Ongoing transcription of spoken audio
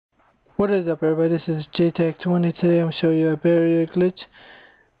What is up, everybody? This is JTech20. Today I'm showing you a barrier glitch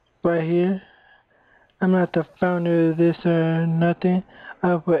right here. I'm not the founder of this or nothing.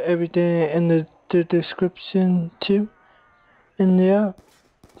 I'll put everything in the description too. And yeah,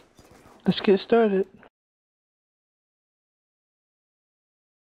 let's get started.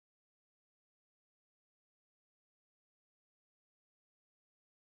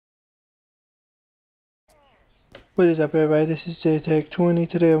 What is up, everybody? This is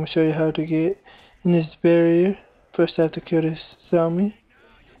JTech20. Today I'm going to show you how to get in this barrier. First I have to kill this zombie.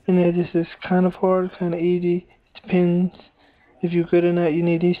 And then this is kind of hard, kind of easy. It depends if you're good or not. You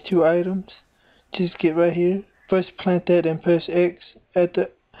need these two items. Just get right here. First plant that and press X at the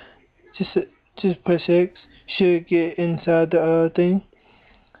just press X. Should get inside the thing.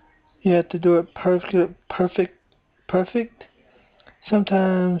 You have to do it perfect.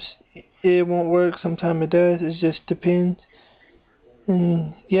 Sometimes it won't work, sometimes it does. It just depends.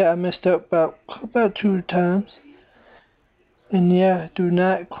 And yeah, I messed up about 2 times. And yeah, do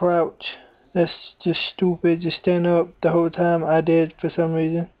not crouch. That's just stupid. Just stand up the whole time. I did for some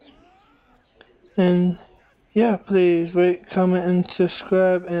reason. And yeah, please rate, comment, and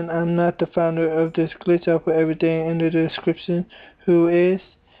subscribe. And I'm not the founder of this glitch. I'll put everything in the description who is.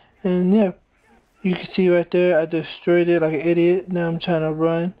 And yeah, you can see right there, I destroyed it like an idiot. Now I'm trying to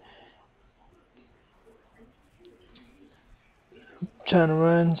run.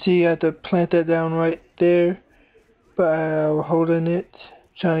 See, I have to plant that down right there. But I'm holding it.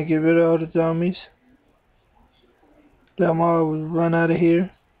 Trying to get rid of all the zombies. Let them all run out of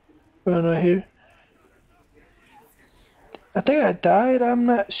here. Run right here. I think I died. I'm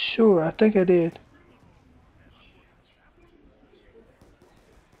not sure. I think I did.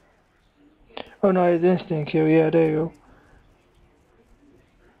 Oh no, it's instant kill. Yeah, there you go.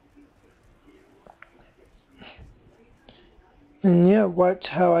 And yeah, watch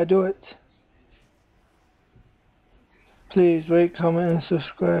how I do it. Please rate, comment, and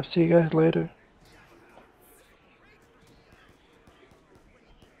subscribe. See you guys later.